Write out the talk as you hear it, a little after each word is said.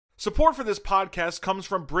Support for this podcast comes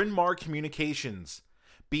from Bryn Mawr Communications.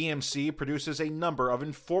 BMC produces a number of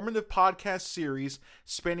informative podcast series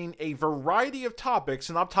spanning a variety of topics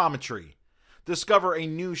in optometry. Discover a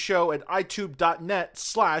new show at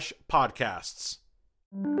itube.net/podcasts.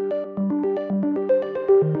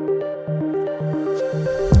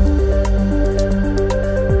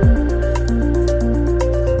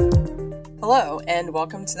 Hello, and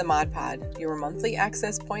welcome to the Mod Pod, your monthly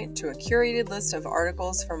access point to a curated list of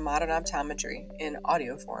articles from modern optometry in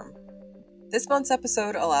audio form. This month's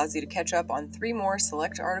episode allows you to catch up on 3 more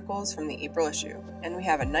select articles from the April issue, and we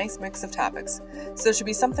have a nice mix of topics, so it should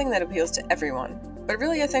be something that appeals to everyone. But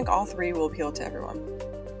really, I think all 3 will appeal to everyone.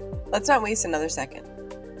 Let's not waste another second.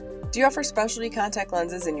 Do you offer specialty contact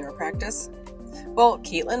lenses in your practice? Well,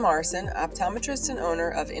 Caitlin Morrison, optometrist and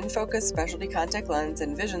owner of InFocus Specialty Contact Lens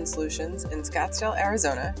and Vision Solutions in Scottsdale,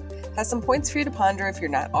 Arizona, has some points for you to ponder if you're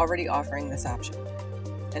not already offering this option.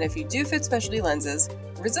 And if you do fit specialty lenses,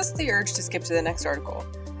 resist the urge to skip to the next article.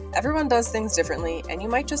 Everyone does things differently, and you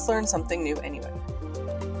might just learn something new anyway.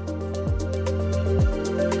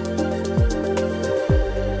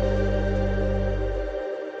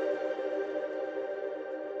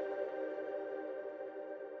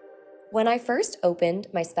 When I first opened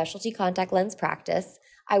my specialty contact lens practice,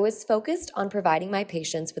 I was focused on providing my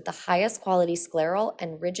patients with the highest quality scleral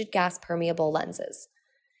and rigid gas permeable lenses.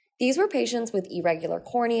 These were patients with irregular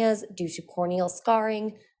corneas due to corneal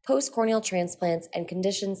scarring, post-corneal transplants, and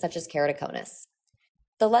conditions such as keratoconus.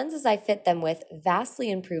 The lenses I fit them with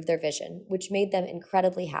vastly improved their vision, which made them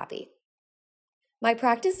incredibly happy. My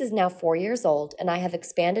practice is now 4 years old, and I have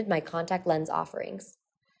expanded my contact lens offerings.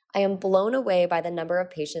 I am blown away by the number of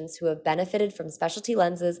patients who have benefited from specialty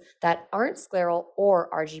lenses that aren't scleral or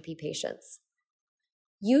RGP patients.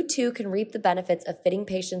 You too can reap the benefits of fitting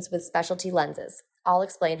patients with specialty lenses. I'll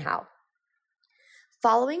explain how.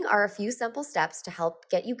 Following are a few simple steps to help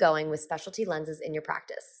get you going with specialty lenses in your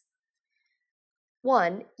practice.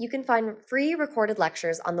 1. You can find free recorded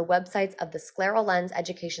lectures on the websites of the Scleral Lens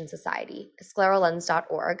Education Society,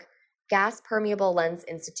 scleralens.org, Gas Permeable Lens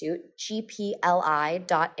Institute,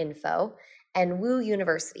 gpli.info, and Woo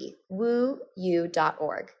University,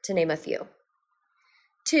 woou.org, to name a few.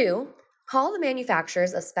 2. Call the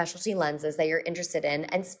manufacturers of specialty lenses that you're interested in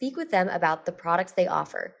and speak with them about the products they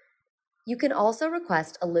offer. You can also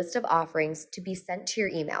request a list of offerings to be sent to your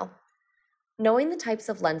email. Knowing the types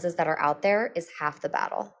of lenses that are out there is half the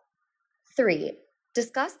battle. 3.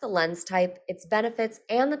 Discuss the lens type, its benefits,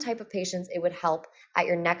 and the type of patients it would help at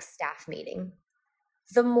your next staff meeting.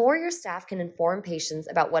 The more your staff can inform patients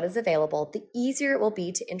about what is available, the easier it will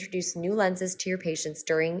be to introduce new lenses to your patients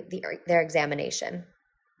during their examination.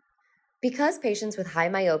 Because patients with high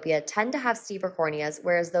myopia tend to have steeper corneas,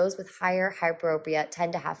 whereas those with higher hyperopia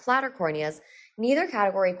tend to have flatter corneas, neither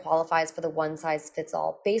category qualifies for the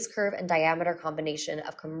one-size-fits-all base curve and diameter combination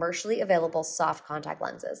of commercially available soft contact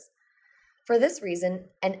lenses. For this reason,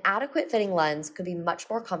 an adequate fitting lens could be much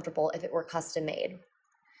more comfortable if it were custom made.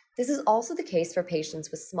 This is also the case for patients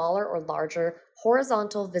with smaller or larger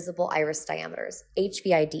horizontal visible iris diameters,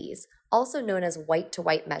 HVIDs, also known as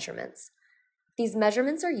white-to-white measurements. These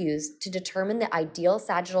measurements are used to determine the ideal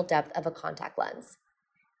sagittal depth of a contact lens.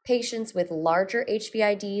 Patients with larger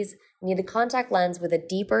HVIDs need a contact lens with a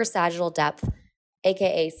deeper sagittal depth,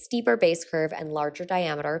 aka steeper base curve and larger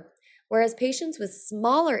diameter, whereas patients with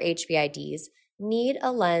smaller HVIDs need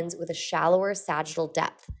a lens with a shallower sagittal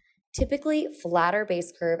depth, typically flatter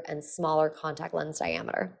base curve and smaller contact lens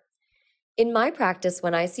diameter. In my practice,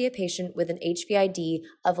 when I see a patient with an HVID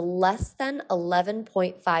of less than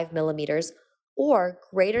 11.5 millimeters or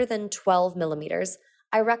greater than 12 millimeters,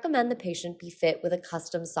 I recommend the patient be fit with a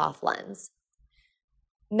custom soft lens.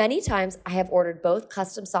 Many times, I have ordered both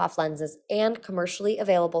custom soft lenses and commercially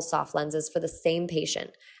available soft lenses for the same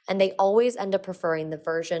patient, and they always end up preferring the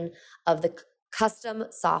version of the custom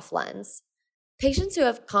soft lens. Patients who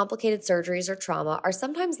have complicated surgeries or trauma are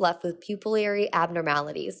sometimes left with pupillary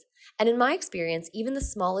abnormalities, and in my experience, even the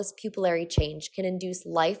smallest pupillary change can induce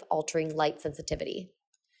life-altering light sensitivity.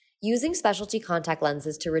 Using specialty contact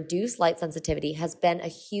lenses to reduce light sensitivity has been a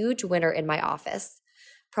huge winner in my office.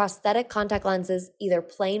 Prosthetic contact lenses, either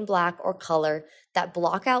plain black or color, that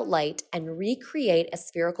block out light and recreate a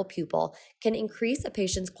spherical pupil can increase a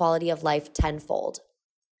patient's quality of life tenfold.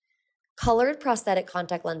 Colored prosthetic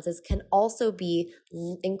contact lenses can also be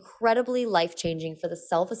incredibly life-changing for the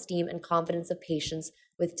self-esteem and confidence of patients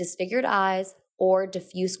with disfigured eyes or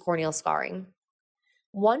diffuse corneal scarring.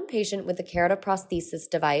 One patient with a keratoprosthesis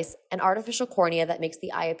device, an artificial cornea that makes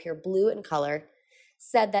the eye appear blue in color,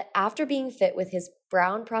 said that after being fit with his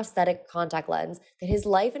brown prosthetic contact lens, that his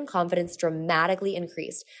life and confidence dramatically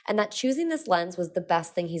increased, and that choosing this lens was the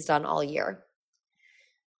best thing he's done all year.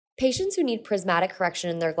 Patients who need prismatic correction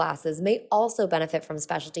in their glasses may also benefit from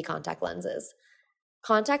specialty contact lenses.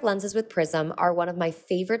 Contact lenses with prism are one of my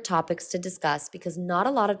favorite topics to discuss because not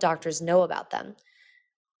a lot of doctors know about them.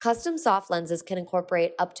 Custom soft lenses can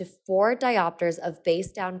incorporate up to 4 diopters of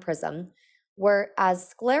base down prism,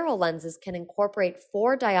 whereas scleral lenses can incorporate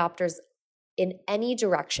 4 diopters in any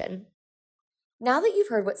direction. Now that you've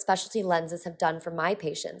heard what specialty lenses have done for my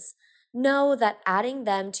patients, know that adding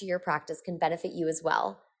them to your practice can benefit you as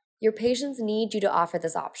well. Your patients need you to offer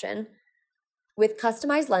this option. With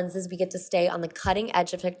customized lenses, we get to stay on the cutting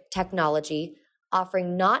edge of technology,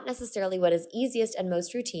 offering not necessarily what is easiest and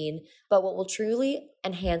most routine, but what will truly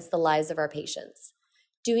enhance the lives of our patients.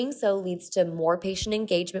 Doing so leads to more patient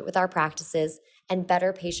engagement with our practices and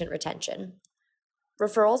better patient retention.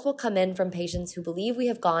 Referrals will come in from patients who believe we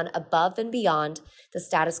have gone above and beyond the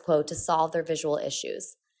status quo to solve their visual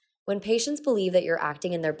issues. When patients believe that you're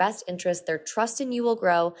acting in their best interest, their trust in you will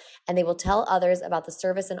grow, and they will tell others about the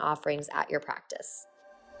service and offerings at your practice.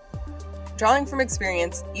 Drawing from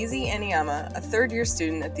experience, Easy Anyama, a third-year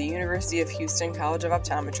student at the University of Houston College of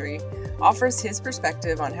Optometry, offers his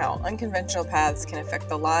perspective on how unconventional paths can affect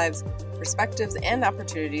the lives, perspectives, and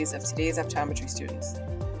opportunities of today's optometry students.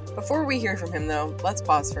 Before we hear from him, though, let's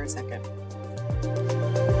pause for a second.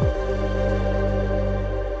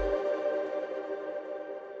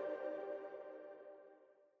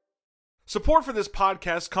 Support for this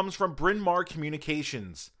podcast comes from Bryn Mawr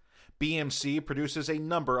Communications. BMC produces a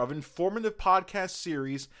number of informative podcast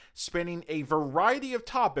series spanning a variety of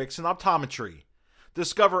topics in optometry.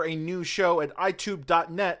 Discover a new show at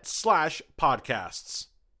itube.net/podcasts.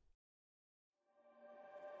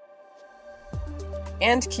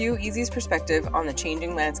 And cue Easy's perspective on the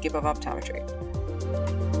changing landscape of optometry.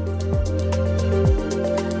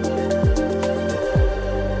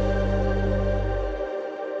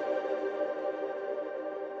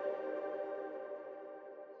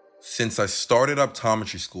 Since I started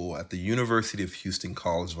optometry school at the University of Houston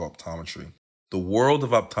College of Optometry, the world of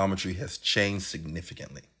optometry has changed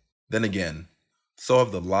significantly. Then again, so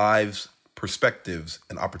have the lives, perspectives,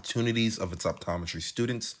 and opportunities of its optometry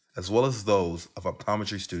students, as well as those of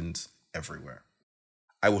optometry students everywhere.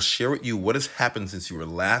 I will share with you what has happened since you were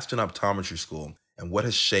last in optometry school and what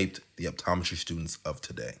has shaped the optometry students of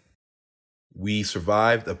today. We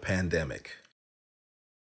survived a pandemic.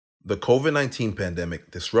 The COVID-19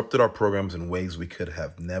 pandemic disrupted our programs in ways we could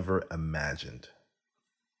have never imagined.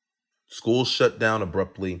 Schools shut down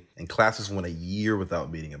abruptly, and classes went a year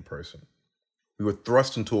without meeting in person. We were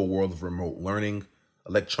thrust into a world of remote learning,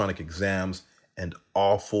 electronic exams, and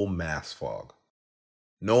awful mask fog.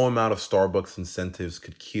 No amount of Starbucks incentives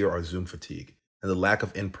could cure our Zoom fatigue, and the lack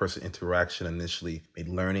of in-person interaction initially made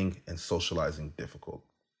learning and socializing difficult.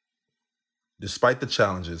 Despite the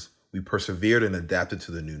challenges, we persevered and adapted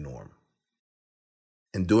to the new norm.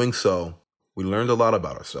 In doing so, we learned a lot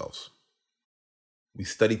about ourselves. We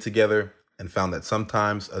studied together and found that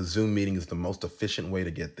sometimes a Zoom meeting is the most efficient way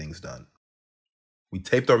to get things done. We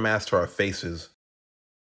taped our masks to our faces,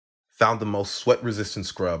 found the most sweat-resistant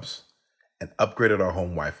scrubs, and upgraded our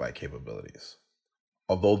home Wi-Fi capabilities.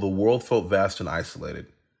 Although the world felt vast and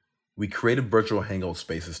isolated, we created virtual hangout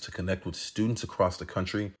spaces to connect with students across the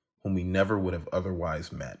country whom we never would have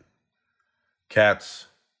otherwise met. Cats,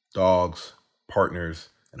 dogs, partners,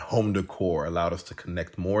 and home decor allowed us to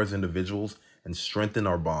connect more as individuals and strengthen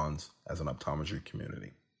our bonds as an optometry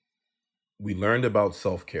community. We learned about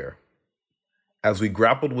self-care. As we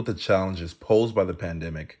grappled with the challenges posed by the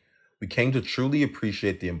pandemic, we came to truly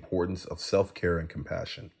appreciate the importance of self-care and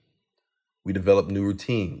compassion. We developed new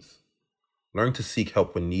routines, learned to seek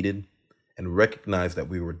help when needed, and recognized that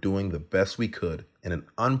we were doing the best we could in an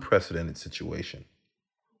unprecedented situation.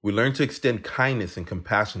 We learned to extend kindness and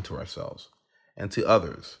compassion to ourselves and to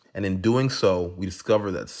others, and in doing so, we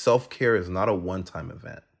discovered that self-care is not a one-time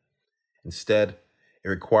event. Instead, it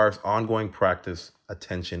requires ongoing practice,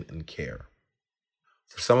 attention, and care.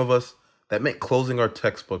 For some of us, that meant closing our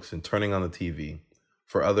textbooks and turning on the TV.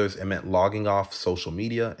 For others, it meant logging off social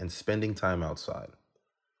media and spending time outside.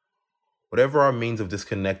 Whatever our means of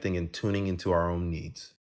disconnecting and tuning into our own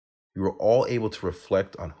needs, we were all able to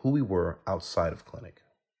reflect on who we were outside of clinic.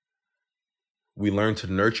 We learned to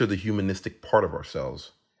nurture the humanistic part of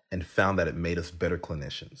ourselves and found that it made us better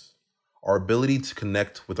clinicians. Our ability to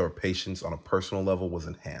connect with our patients on a personal level was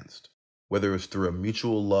enhanced, whether it was through a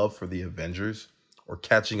mutual love for the Avengers or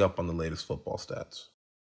catching up on the latest football stats.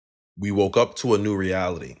 We woke up to a new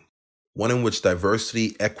reality. one in which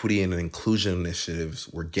diversity, equity, and inclusion initiatives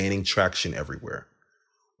were gaining traction everywhere.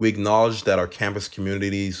 We acknowledged that our campus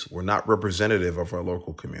communities were not representative of our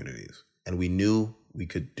local communities, and we knew we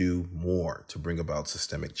could do more to bring about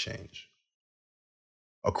systemic change.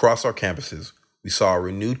 Across our campuses, we saw a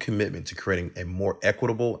renewed commitment to creating a more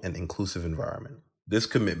equitable and inclusive environment. This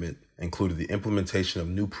commitment included the implementation of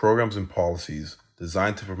new programs and policies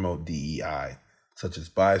designed to promote DEI, such as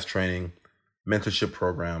bias training, mentorship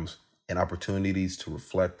programs, and opportunities to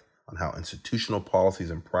reflect on how institutional policies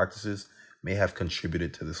and practices may have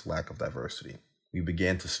contributed to this lack of diversity. We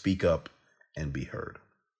began to speak up and be heard.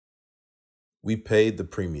 We paid the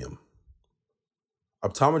premium.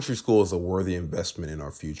 Optometry school is a worthy investment in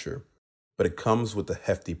our future, but it comes with a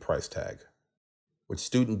hefty price tag. With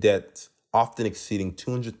student debts often exceeding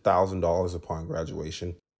 $200,000 upon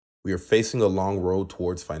graduation, we are facing a long road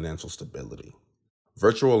towards financial stability.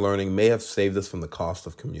 Virtual learning may have saved us from the cost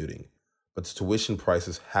of commuting, but the tuition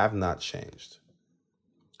prices have not changed.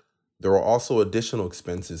 There are also additional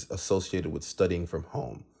expenses associated with studying from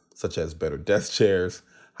home, such as better desk chairs,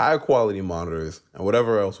 higher quality monitors, and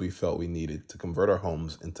whatever else we felt we needed to convert our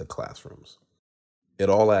homes into classrooms. It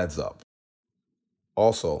all adds up.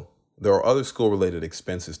 Also, there are other school-related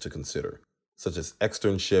expenses to consider, such as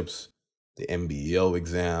externships, the MBEO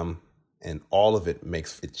exam, and all of it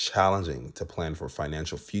makes it challenging to plan for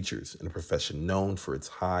financial futures in a profession known for its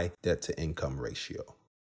high debt-to-income ratio.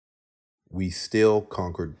 We still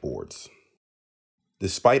conquered boards.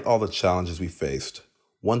 Despite all the challenges we faced,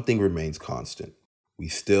 one thing remains constant. We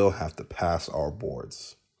still have to pass our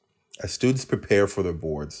boards. As students prepare for their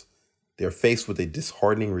boards, they are faced with a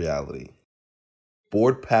disheartening reality.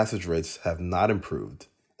 Board passage rates have not improved,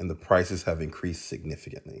 and the prices have increased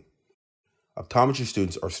significantly. Optometry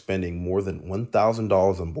students are spending more than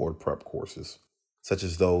 $1,000 on board prep courses, such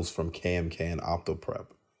as those from KMK and OptoPrep.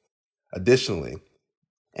 Additionally,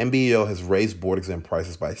 MBEO has raised board exam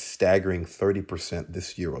prices by a staggering 30%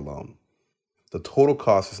 this year alone. The total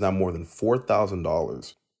cost is now more than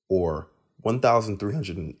 $4,000, or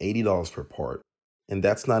 $1,380 per part, and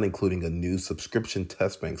that's not including a new subscription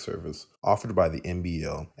test bank service offered by the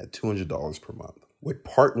MBEO at $200 per month. With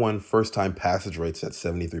Part 1 first-time passage rates at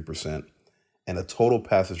 73% and a total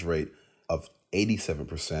passage rate of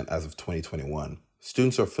 87% as of 2021,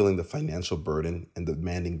 students are feeling the financial burden and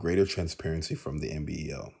demanding greater transparency from the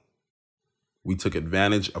MBEO. We took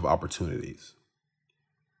advantage of opportunities.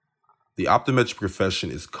 The optometric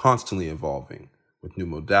profession is constantly evolving, with new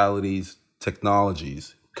modalities,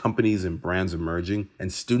 technologies, companies and brands emerging,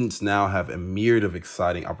 and students now have a myriad of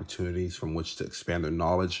exciting opportunities from which to expand their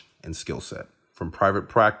knowledge and skill set. From private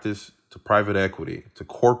practice to private equity to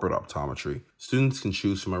corporate optometry, students can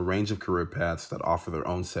choose from a range of career paths that offer their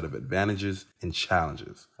own set of advantages and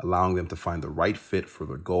challenges, allowing them to find the right fit for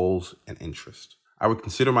their goals and interests. I would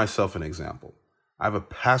consider myself an example. I have a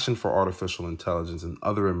passion for artificial intelligence and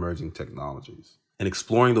other emerging technologies. In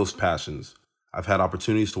exploring those passions, I've had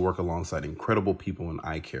opportunities to work alongside incredible people in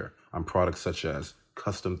eye care on products such as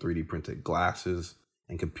custom 3D printed glasses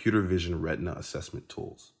and computer vision retina assessment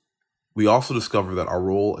tools. We also discover that our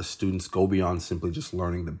role as students go beyond simply just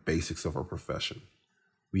learning the basics of our profession.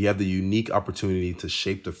 We have the unique opportunity to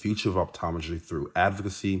shape the future of optometry through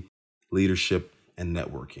advocacy, leadership, and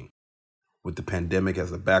networking. With the pandemic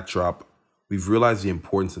as a backdrop, we've realized the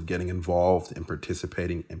importance of getting involved and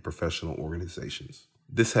participating in professional organizations.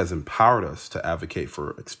 This has empowered us to advocate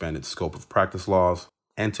for expanded scope of practice laws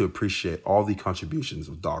and to appreciate all the contributions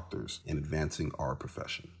of doctors in advancing our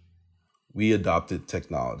profession. We adopted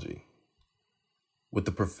technology. With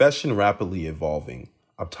the profession rapidly evolving,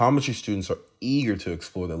 optometry students are eager to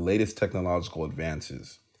explore the latest technological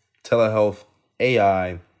advances. Telehealth,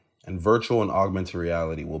 AI, and virtual and augmented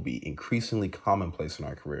reality will be increasingly commonplace in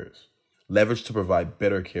our careers, leveraged to provide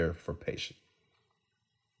better care for patients.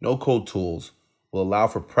 No-code tools will allow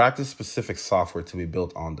for practice-specific software to be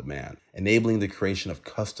built on demand, enabling the creation of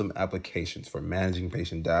custom applications for managing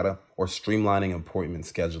patient data or streamlining appointment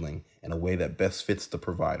scheduling in a way that best fits the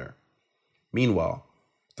provider. Meanwhile,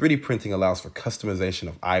 3D printing allows for customization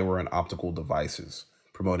of eyewear and optical devices,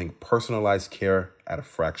 promoting personalized care at a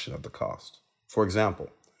fraction of the cost. For example,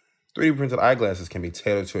 3D printed eyeglasses can be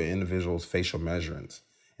tailored to an individual's facial measurements,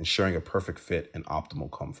 ensuring a perfect fit and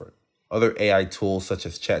optimal comfort. Other AI tools such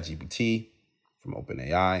as ChatGPT from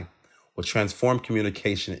OpenAI will transform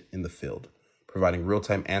communication in the field, providing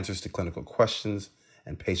real-time answers to clinical questions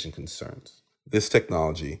and patient concerns. This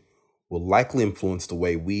technology will likely influence the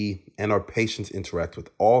way we and our patients interact with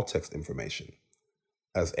all text information,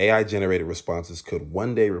 as AI-generated responses could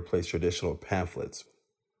one day replace traditional pamphlets,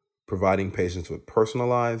 providing patients with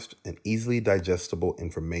personalized and easily digestible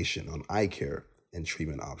information on eye care and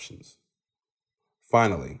treatment options.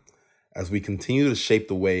 Finally, as we continue to shape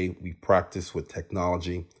the way we practice with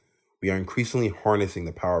technology, we are increasingly harnessing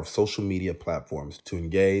the power of social media platforms to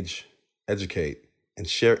engage, educate, and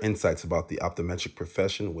share insights about the optometric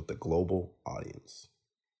profession with the global audience.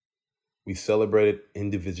 We celebrated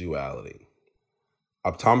individuality.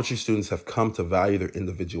 Optometry students have come to value their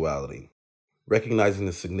individuality, recognizing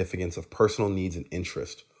the significance of personal needs and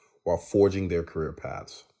interest while forging their career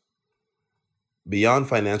paths. Beyond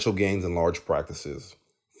financial gains in large practices,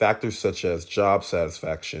 factors such as job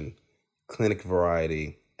satisfaction, clinic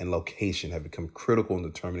variety, and location have become critical in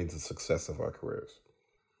determining the success of our careers.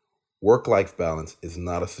 Work-life balance is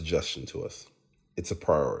not a suggestion to us, it's a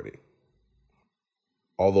priority.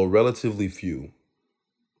 Although relatively few,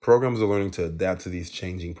 programs are learning to adapt to these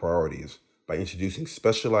changing priorities by introducing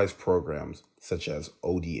specialized programs such as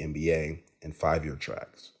OD MBA and 5-year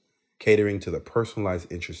tracks, catering to the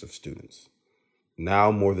personalized interests of students.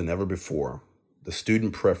 Now more than ever before, the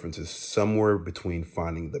student preference is somewhere between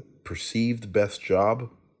finding the perceived best job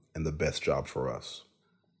and the best job for us.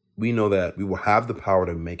 We know that we will have the power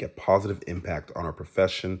to make a positive impact on our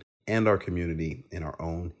profession and our community in our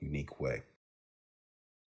own unique way.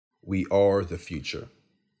 We are the future.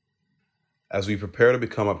 As we prepare to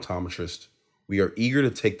become optometrists, we are eager to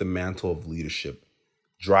take the mantle of leadership,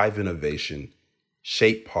 drive innovation,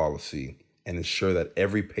 shape policy, and ensure that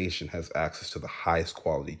every patient has access to the highest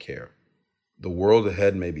quality care. The world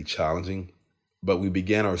ahead may be challenging, but we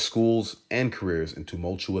began our schools and careers in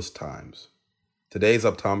tumultuous times. Today's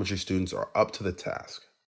optometry students are up to the task.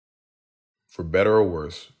 For better or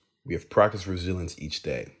worse, we have practiced resilience each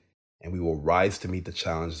day, and we will rise to meet the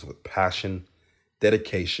challenges with passion,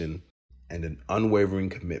 dedication, and an unwavering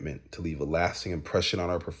commitment to leave a lasting impression on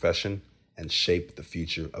our profession and shape the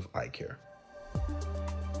future of eye care.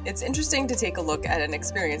 It's interesting to take a look at an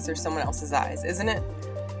experience through someone else's eyes, isn't it?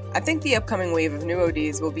 I think the upcoming wave of new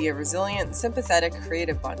ODs will be a resilient, sympathetic,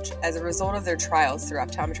 creative bunch as a result of their trials through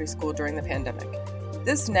optometry school during the pandemic.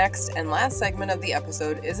 This next and last segment of the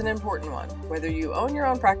episode is an important one, whether you own your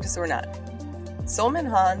own practice or not. Sulman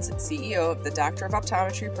Hans, CEO of the Doctor of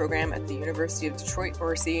Optometry program at the University of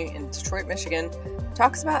Detroit-Mercy in Detroit, Michigan,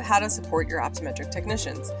 talks about how to support your optometric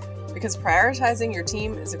technicians, because prioritizing your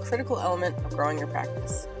team is a critical element of growing your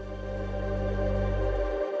practice.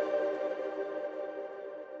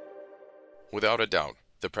 Without a doubt,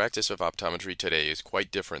 the practice of optometry today is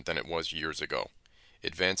quite different than it was years ago.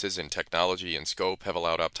 Advances in technology and scope have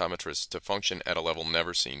allowed optometrists to function at a level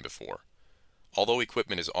never seen before. Although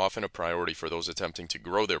equipment is often a priority for those attempting to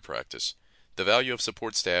grow their practice, the value of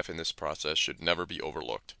support staff in this process should never be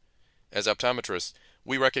overlooked. As optometrists,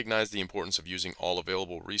 we recognize the importance of using all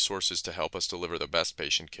available resources to help us deliver the best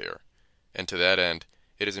patient care. And to that end,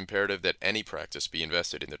 it is imperative that any practice be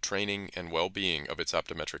invested in the training and well-being of its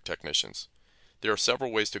optometric technicians. There are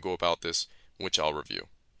several ways to go about this, which I'll review.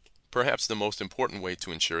 Perhaps the most important way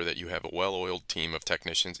to ensure that you have a well-oiled team of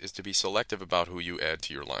technicians is to be selective about who you add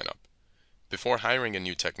to your lineup. Before hiring a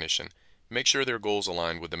new technician, make sure their goals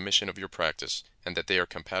align with the mission of your practice and that they are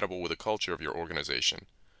compatible with the culture of your organization.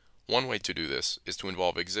 One way to do this is to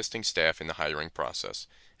involve existing staff in the hiring process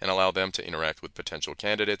and allow them to interact with potential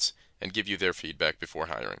candidates and give you their feedback before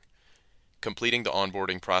hiring. Completing the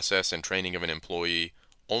onboarding process and training of an employee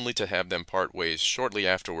only to have them part ways shortly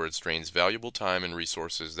afterwards drains valuable time and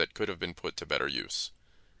resources that could have been put to better use.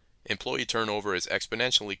 Employee turnover is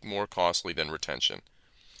exponentially more costly than retention.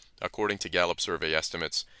 According to Gallup survey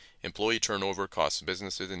estimates, employee turnover costs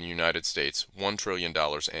businesses in the United States $1 trillion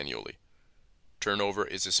annually. Turnover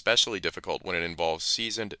is especially difficult when it involves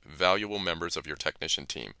seasoned, valuable members of your technician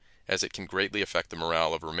team, as it can greatly affect the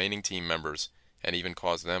morale of remaining team members and even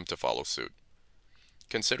cause them to follow suit.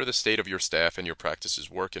 Consider the state of your staff and your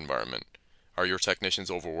practice's work environment. Are your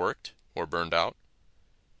technicians overworked or burned out?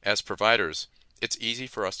 As providers, it's easy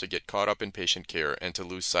for us to get caught up in patient care and to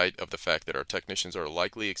lose sight of the fact that our technicians are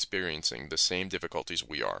likely experiencing the same difficulties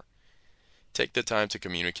we are. Take the time to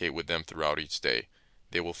communicate with them throughout each day.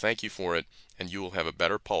 They will thank you for it, and you will have a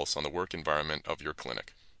better pulse on the work environment of your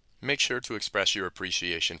clinic. Make sure to express your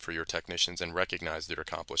appreciation for your technicians and recognize their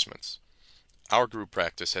accomplishments. Our group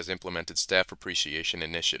practice has implemented staff appreciation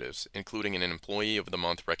initiatives, including an Employee of the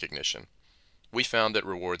Month recognition. We found that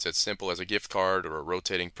rewards as simple as a gift card or a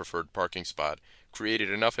rotating preferred parking spot created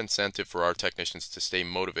enough incentive for our technicians to stay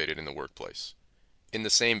motivated in the workplace. In the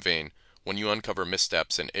same vein, when you uncover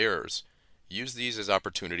missteps and errors, use these as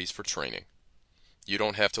opportunities for training. You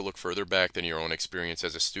don't have to look further back than your own experience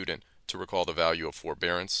as a student to recall the value of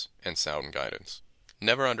forbearance and sound guidance.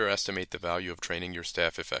 Never underestimate the value of training your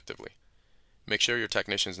staff effectively. Make sure your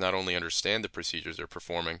technicians not only understand the procedures they're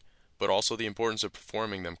performing, but also the importance of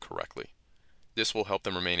performing them correctly. This will help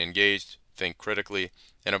them remain engaged, think critically,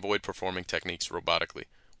 and avoid performing techniques robotically,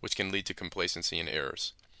 which can lead to complacency and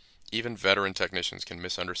errors. Even veteran technicians can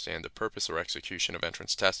misunderstand the purpose or execution of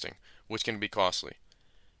entrance testing, which can be costly.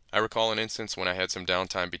 I recall an instance when I had some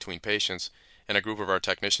downtime between patients, and a group of our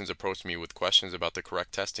technicians approached me with questions about the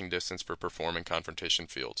correct testing distance for performing confrontation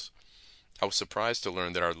fields. I was surprised to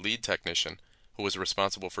learn that our lead technician, who was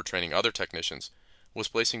responsible for training other technicians, was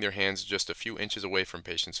placing their hands just a few inches away from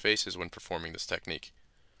patients' faces when performing this technique.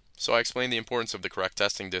 So I explained the importance of the correct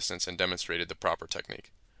testing distance and demonstrated the proper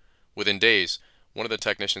technique. Within days, one of the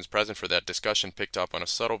technicians present for that discussion picked up on a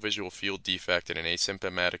subtle visual field defect in an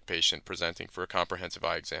asymptomatic patient presenting for a comprehensive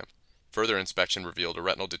eye exam. Further inspection revealed a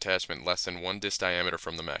retinal detachment less than 1 disc diameter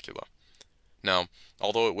from the macula. Now,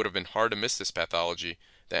 although it would have been hard to miss this pathology,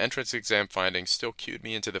 the entrance exam findings still cued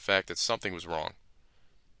me into the fact that something was wrong.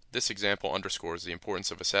 This example underscores the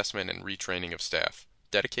importance of assessment and retraining of staff.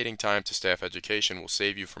 Dedicating time to staff education will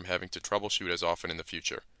save you from having to troubleshoot as often in the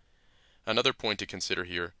future. Another point to consider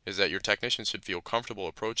here is that your technicians should feel comfortable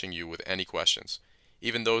approaching you with any questions,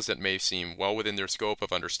 even those that may seem well within their scope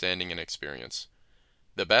of understanding and experience.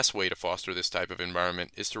 The best way to foster this type of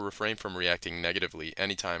environment is to refrain from reacting negatively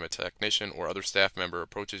anytime a technician or other staff member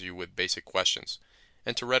approaches you with basic questions,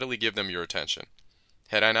 and to readily give them your attention.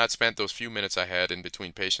 Had I not spent those few minutes I had in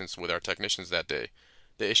between patients with our technicians that day,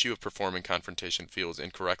 the issue of performing confrontation fields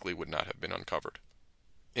incorrectly would not have been uncovered.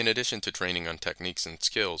 In addition to training on techniques and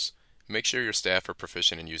skills, make sure your staff are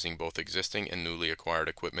proficient in using both existing and newly acquired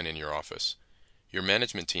equipment in your office. Your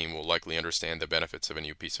management team will likely understand the benefits of a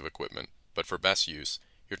new piece of equipment, but for best use,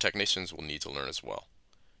 your technicians will need to learn as well.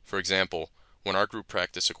 For example, when our group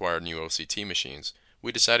practice acquired new OCT machines,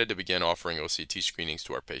 we decided to begin offering OCT screenings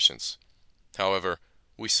to our patients. However,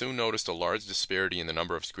 we soon noticed a large disparity in the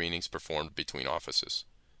number of screenings performed between offices.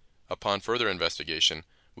 Upon further investigation,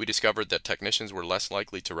 we discovered that technicians were less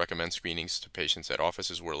likely to recommend screenings to patients at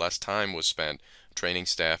offices where less time was spent training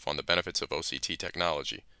staff on the benefits of OCT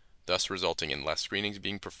technology, thus resulting in less screenings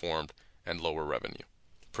being performed and lower revenue.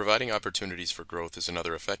 Providing opportunities for growth is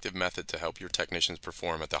another effective method to help your technicians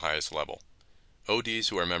perform at the highest level. ODs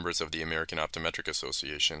who are members of the American Optometric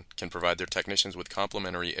Association can provide their technicians with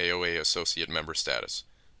complimentary AOA associate member status,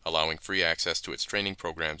 allowing free access to its training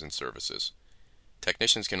programs and services.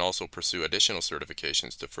 Technicians can also pursue additional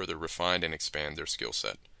certifications to further refine and expand their skill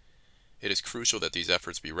set. It is crucial that these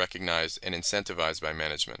efforts be recognized and incentivized by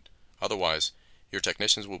management. Otherwise, your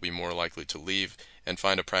technicians will be more likely to leave and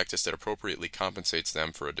find a practice that appropriately compensates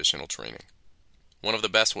them for additional training. One of the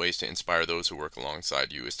best ways to inspire those who work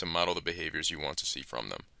alongside you is to model the behaviors you want to see from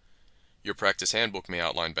them. Your practice handbook may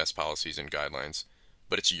outline best policies and guidelines,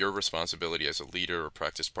 but it's your responsibility as a leader or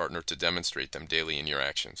practice partner to demonstrate them daily in your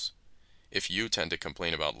actions. If you tend to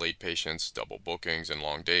complain about late patients, double bookings, and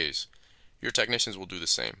long days, your technicians will do the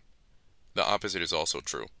same. The opposite is also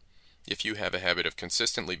true. If you have a habit of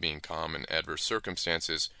consistently being calm in adverse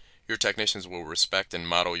circumstances, your technicians will respect and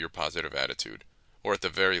model your positive attitude, or at the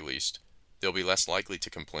very least, they'll be less likely to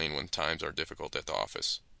complain when times are difficult at the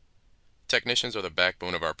office. Technicians are the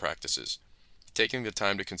backbone of our practices. Taking the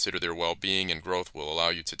time to consider their well-being and growth will allow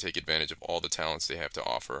you to take advantage of all the talents they have to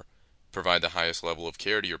offer, provide the highest level of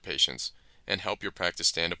care to your patients, and help your practice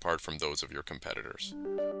stand apart from those of your competitors.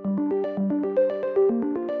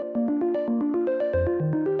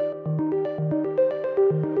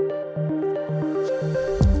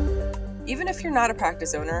 Even if you're not a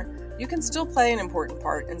practice owner, you can still play an important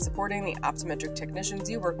part in supporting the optometric technicians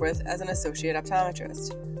you work with as an associate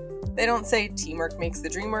optometrist. They don't say teamwork makes the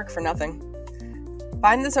dream work for nothing.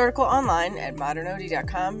 Find this article online at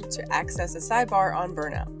modernod.com to access a sidebar on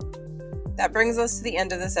burnout. That brings us to the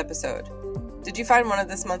end of this episode. Did you find one of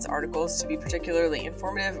this month's articles to be particularly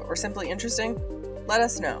informative or simply interesting? Let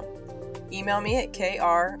us know. Email me at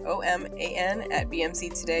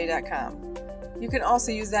kroman@bmctoday.com. You can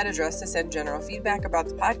also use that address to send general feedback about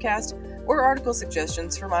the podcast or article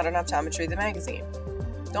suggestions for Modern Optometry, the magazine.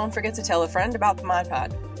 Don't forget to tell a friend about the Mod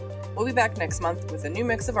Pod. We'll be back next month with a new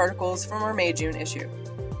mix of articles from our May-June issue.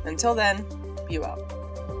 Until then, be well.